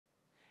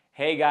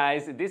Hey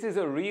guys, this is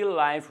a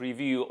real-life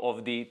review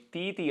of the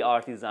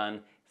TTArtisan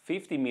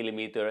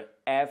 50mm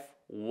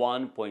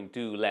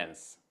f1.2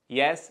 lens.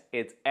 Yes,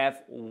 it's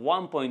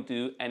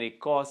f1.2 and it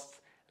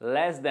costs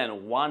less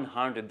than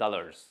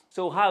 $100.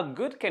 So how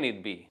good can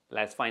it be?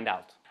 Let's find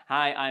out.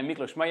 Hi, I'm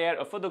Miklos Mayer,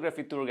 a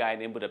photography tour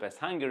guide in Budapest,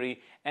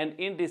 Hungary, and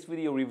in this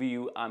video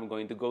review I'm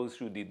going to go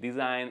through the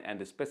design and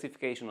the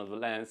specification of the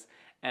lens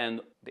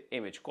and the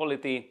image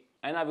quality,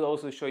 and I will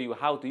also show you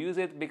how to use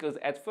it because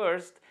at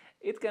first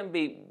it can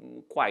be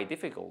quite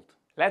difficult.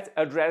 Let's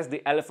address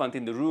the elephant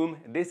in the room.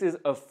 This is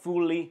a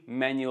fully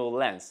manual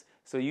lens,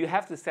 so you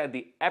have to set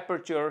the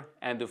aperture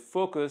and the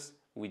focus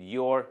with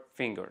your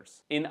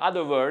fingers. In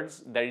other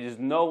words, there is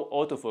no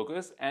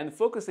autofocus, and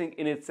focusing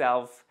in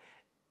itself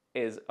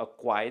is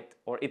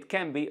it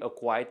can be a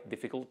quite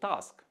difficult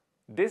task.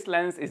 This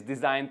lens is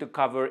designed to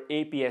cover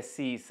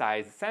APS-C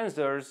size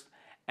sensors,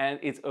 and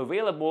it's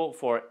available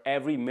for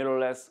every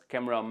mirrorless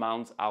camera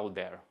mounts out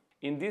there.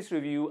 In this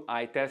review,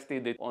 I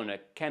tested it on a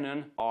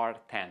Canon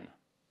R10.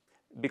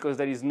 Because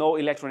there is no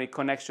electronic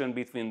connection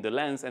between the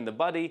lens and the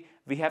body,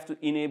 we have to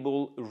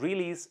enable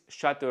release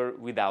shutter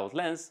without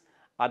lens,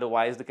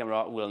 otherwise the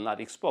camera will not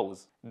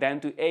expose.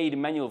 Then to aid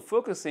manual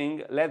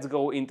focusing, let's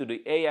go into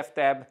the AF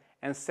tab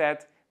and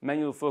set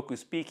manual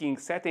focus peaking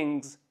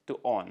settings to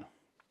on.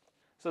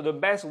 So the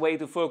best way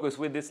to focus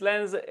with this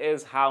lens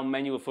is how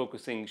manual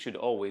focusing should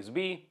always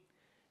be: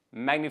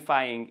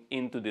 magnifying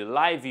into the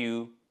live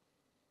view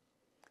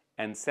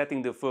and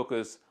setting the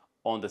focus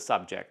on the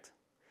subject.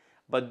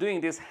 But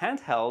doing this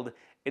handheld,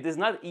 it is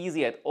not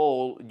easy at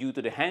all due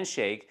to the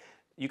handshake.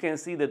 You can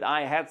see that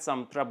I had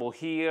some trouble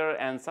here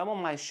and some of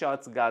my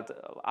shots got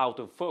out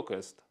of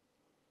focus.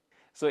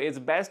 So it's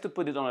best to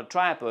put it on a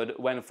tripod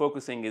when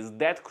focusing is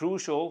that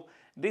crucial.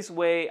 This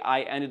way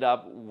I ended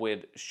up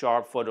with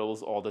sharp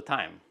photos all the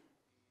time.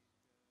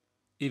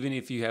 Even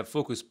if you have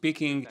focus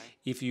peaking,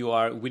 if you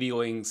are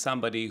videoing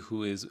somebody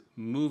who is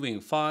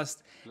moving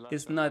fast,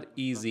 it's not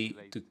easy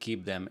to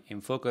keep them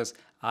in focus.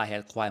 I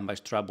had quite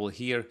much trouble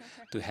here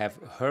to have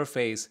her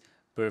face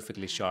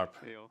perfectly sharp.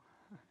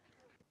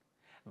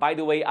 By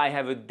the way, I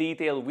have a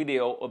detailed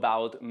video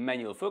about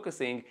manual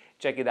focusing.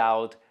 Check it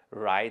out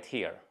right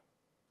here.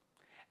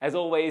 As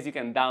always, you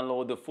can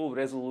download the full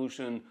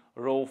resolution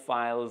RAW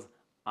files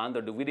under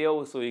the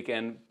video so you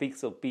can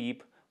pixel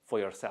peep for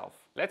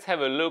yourself. Let's have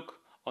a look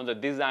on the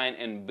design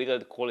and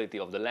build quality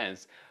of the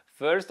lens.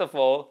 First of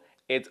all,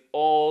 it's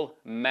all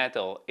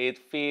metal. It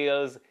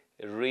feels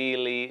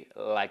really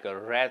like a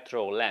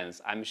retro lens.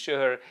 I'm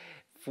sure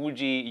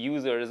Fuji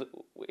users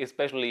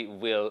especially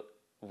will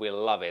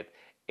love it.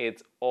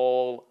 It's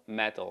all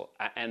metal,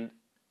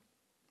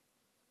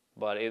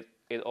 but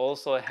it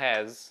also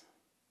has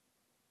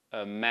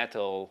a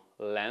metal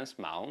lens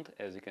mount.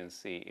 As you can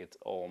see, it's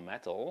all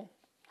metal.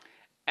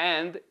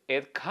 And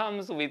it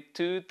comes with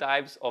two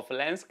types of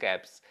lens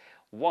caps.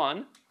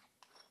 One,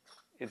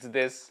 it's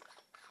this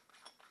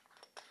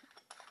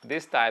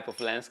type of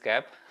lens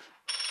cap.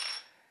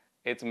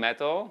 It's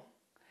metal.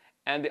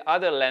 And the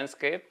other lens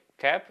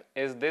cap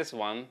is this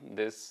one,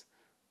 this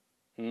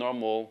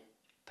normal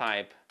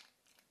type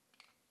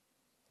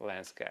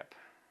lens cap.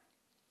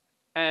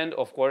 And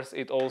of course,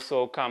 it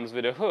also comes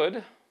with a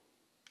hood,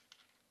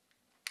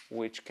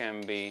 which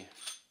can be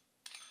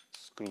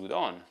screwed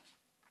on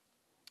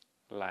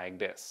like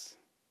this.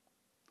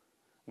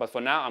 But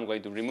for now, I'm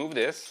going to remove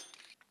this.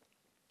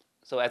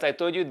 So as I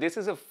told you, this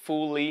is a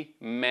fully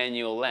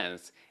manual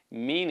lens,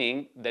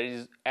 meaning there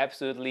is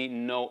absolutely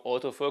no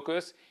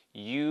autofocus.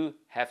 You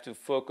have to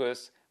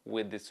focus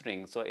with this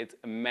ring. So it's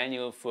a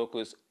manual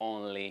focus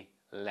only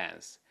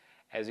lens.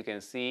 As you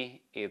can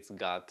see, it's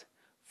got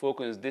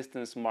focus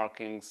distance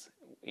markings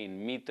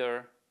in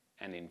meter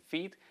and in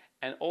feet,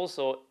 and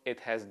also it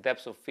has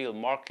depth of field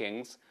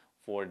markings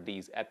for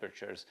these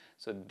apertures.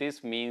 So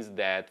this means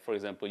that, for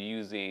example,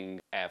 using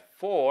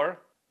f4,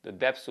 the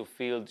depth of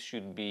field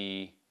should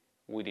be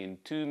within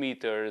 2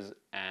 meters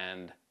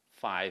and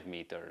 5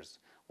 meters.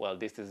 Well,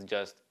 this is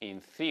just in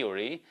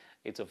theory.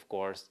 It's of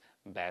course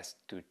best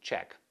to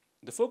check.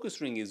 The focus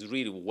ring is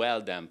really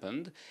well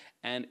dampened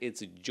and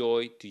it's a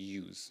joy to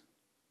use.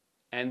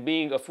 And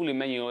being a fully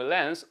manual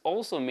lens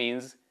also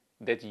means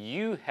that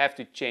you have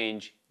to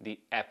change the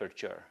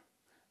aperture.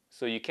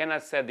 So you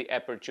cannot set the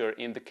aperture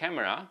in the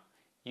camera.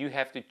 You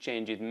have to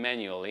change it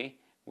manually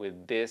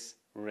with this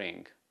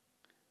ring.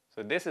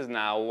 So this is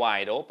now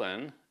wide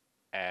open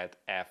at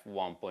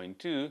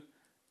f1.2,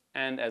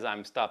 and as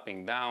I'm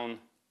stopping down,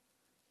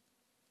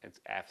 it's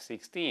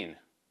f16.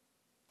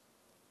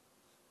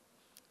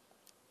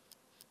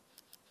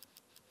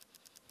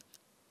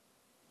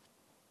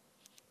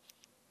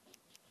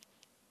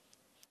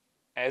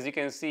 As you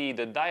can see,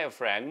 the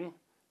diaphragm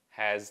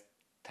has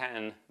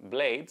 10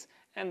 blades,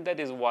 and that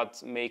is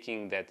what's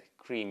making that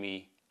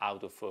creamy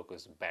out of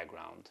focus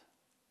background.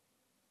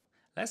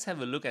 Let's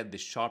have a look at the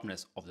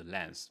sharpness of the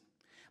lens.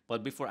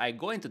 But before I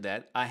go into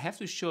that, I have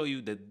to show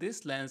you that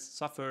this lens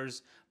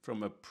suffers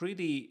from a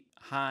pretty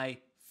high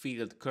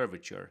field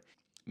curvature,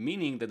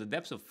 meaning that the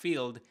depth of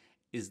field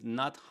is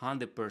not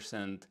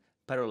 100%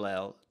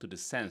 parallel to the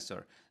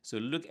sensor. So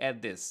look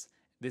at this.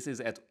 This is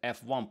at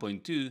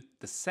f1.2.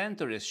 The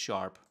center is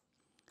sharp,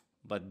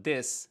 but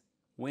this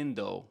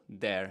window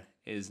there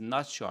is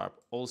not sharp.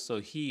 Also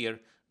here,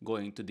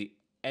 going to the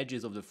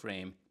edges of the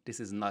frame, this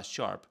is not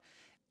sharp.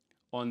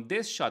 On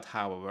this shot,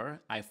 however,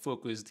 I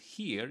focused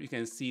here. You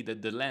can see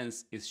that the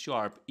lens is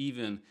sharp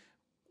even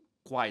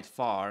quite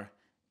far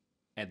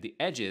at the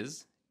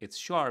edges. It's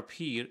sharp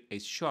here,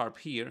 it's sharp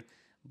here,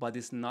 but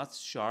it's not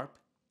sharp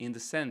in the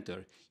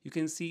center. You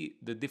can see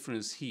the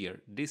difference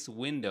here. This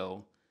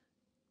window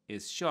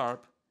is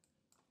sharp,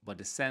 but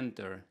the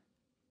center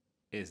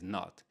is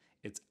not.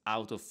 It's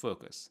out of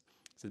focus.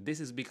 So this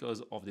is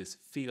because of this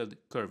field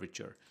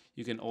curvature.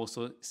 You can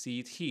also see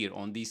it here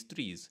on these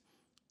trees.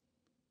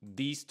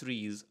 These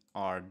trees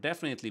are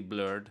definitely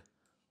blurred,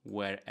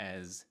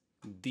 whereas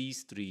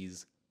these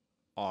trees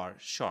are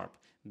sharp.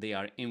 They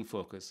are in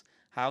focus.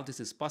 How this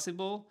is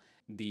possible?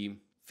 The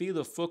field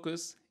of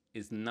focus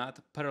is not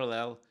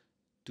parallel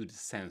to the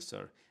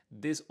sensor.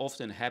 This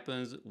often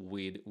happens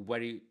with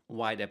very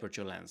wide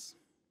aperture lens.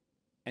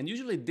 And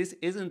usually this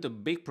isn't a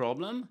big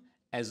problem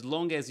as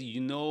long as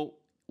you know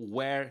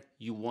where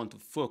you want to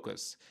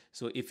focus.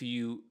 So if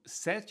you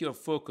set your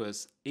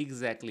focus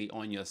exactly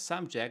on your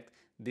subject,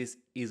 this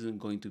isn't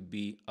going to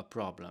be a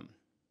problem.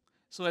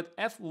 So at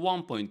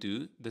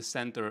f1.2, the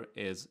center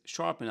is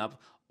sharp enough,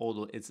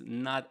 although it's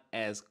not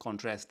as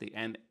contrasty.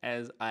 And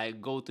as I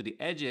go to the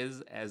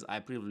edges, as I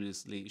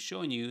previously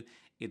shown you,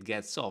 it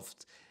gets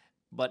soft.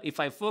 But if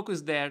I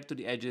focus there to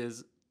the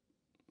edges,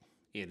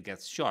 it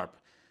gets sharp.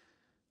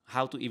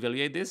 How to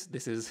evaluate this?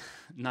 This is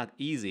not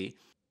easy.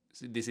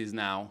 So this is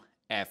now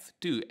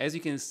f2. As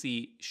you can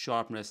see,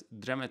 sharpness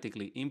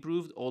dramatically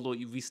improved, although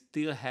we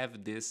still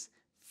have this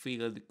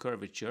field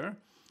curvature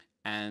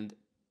and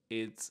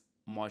it's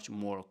much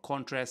more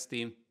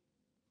contrasty.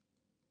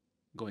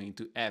 Going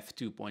to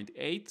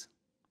f2.8,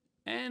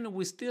 and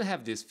we still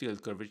have this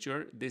field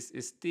curvature. This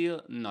is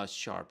still not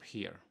sharp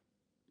here,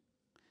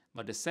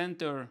 but the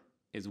center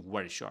is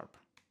very sharp.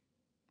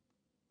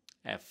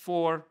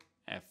 f4,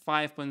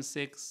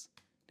 f5.6,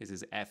 this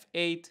is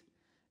f8,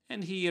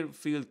 and here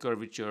field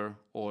curvature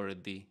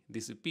already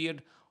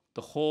disappeared.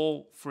 The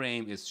whole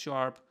frame is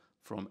sharp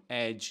from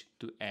edge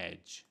to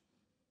edge.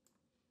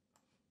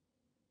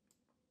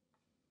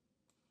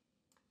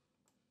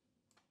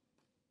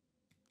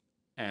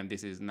 And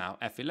this is now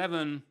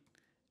f11,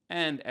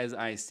 and as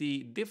I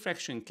see,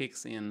 diffraction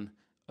kicks in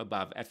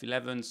above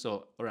f11,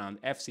 so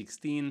around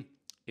f16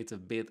 it's a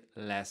bit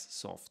less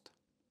soft.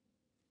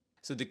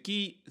 So the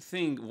key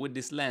thing with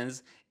this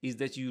lens is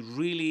that you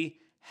really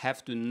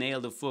have to nail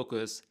the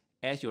focus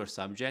at your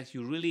subject.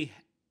 You really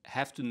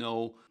have to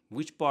know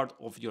which part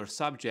of your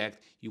subject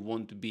you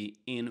want to be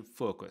in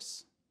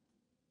focus.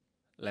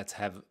 Let's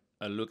have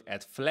a look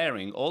at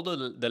flaring.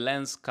 Although the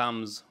lens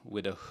comes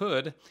with a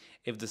hood,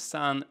 if the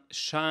sun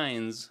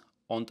shines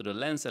onto the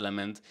lens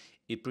element,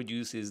 it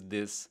produces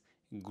this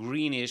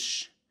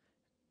greenish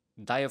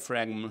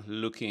diaphragm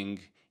looking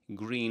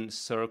green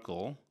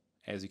circle,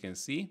 as you can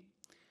see.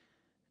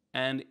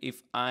 And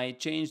if I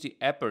change the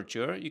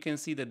aperture, you can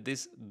see that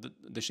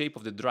the shape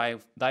of the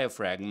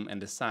diaphragm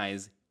and the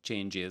size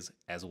changes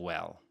as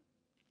well.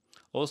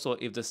 Also,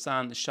 if the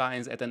sun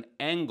shines at an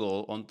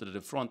angle onto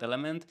the front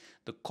element,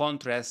 the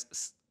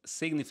contrast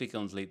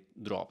significantly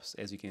drops,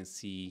 as you can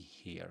see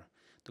here.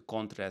 The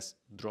contrast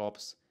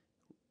drops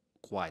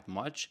quite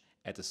much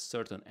at a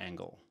certain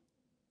angle.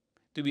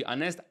 To be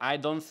honest, I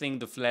don't think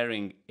the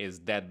flaring is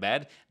that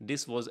bad.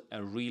 This was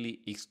a really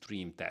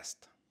extreme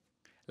test.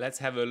 Let's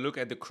have a look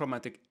at the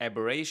chromatic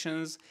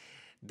aberrations.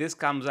 This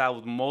comes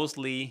out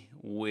mostly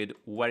with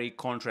very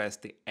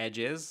contrasty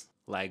edges,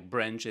 like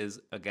branches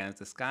against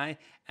the sky.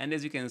 And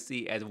as you can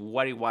see, at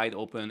very wide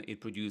open, it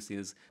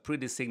produces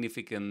pretty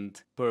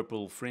significant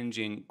purple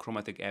fringing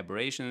chromatic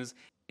aberrations.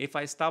 If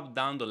I stop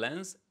down the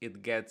lens,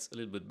 it gets a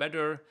little bit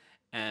better,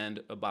 and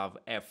above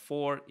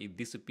f4, it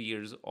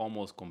disappears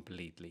almost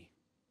completely.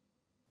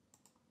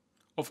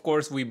 Of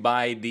course, we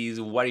buy these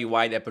very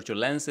wide aperture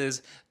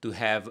lenses to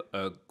have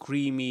a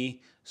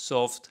creamy,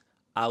 soft,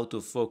 out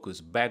of focus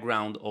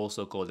background,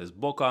 also called as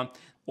bokeh.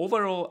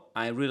 Overall,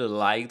 I really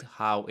liked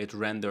how it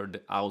rendered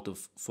the out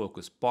of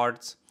focus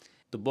parts.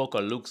 The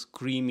bokeh looks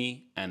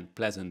creamy and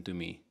pleasant to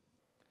me.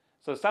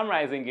 So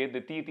summarizing it,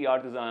 the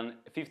TTArtisan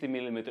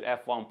 50mm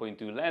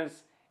f1.2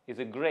 lens is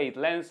a great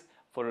lens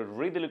for a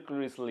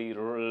ridiculously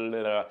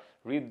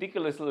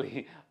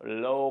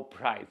low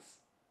price.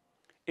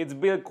 Its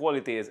build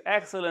quality is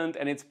excellent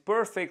and it's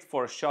perfect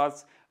for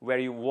shots where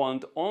you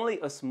want only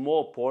a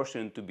small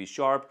portion to be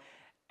sharp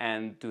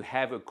and to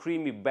have a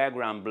creamy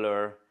background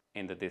blur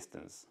in the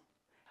distance.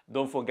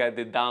 Don't forget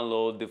to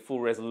download the full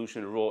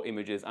resolution raw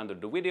images under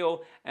the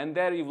video, and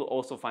there you will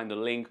also find a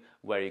link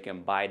where you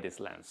can buy this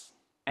lens.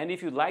 And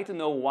if you'd like to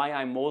know why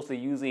I'm mostly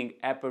using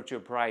aperture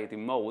priority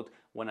mode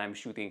when I'm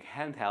shooting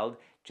handheld,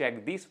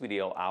 check this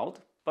video out.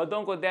 But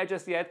don't go there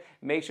just yet.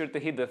 Make sure to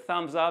hit the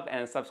thumbs up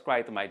and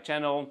subscribe to my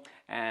channel,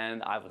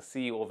 and I will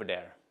see you over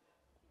there.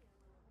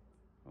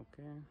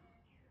 Okay.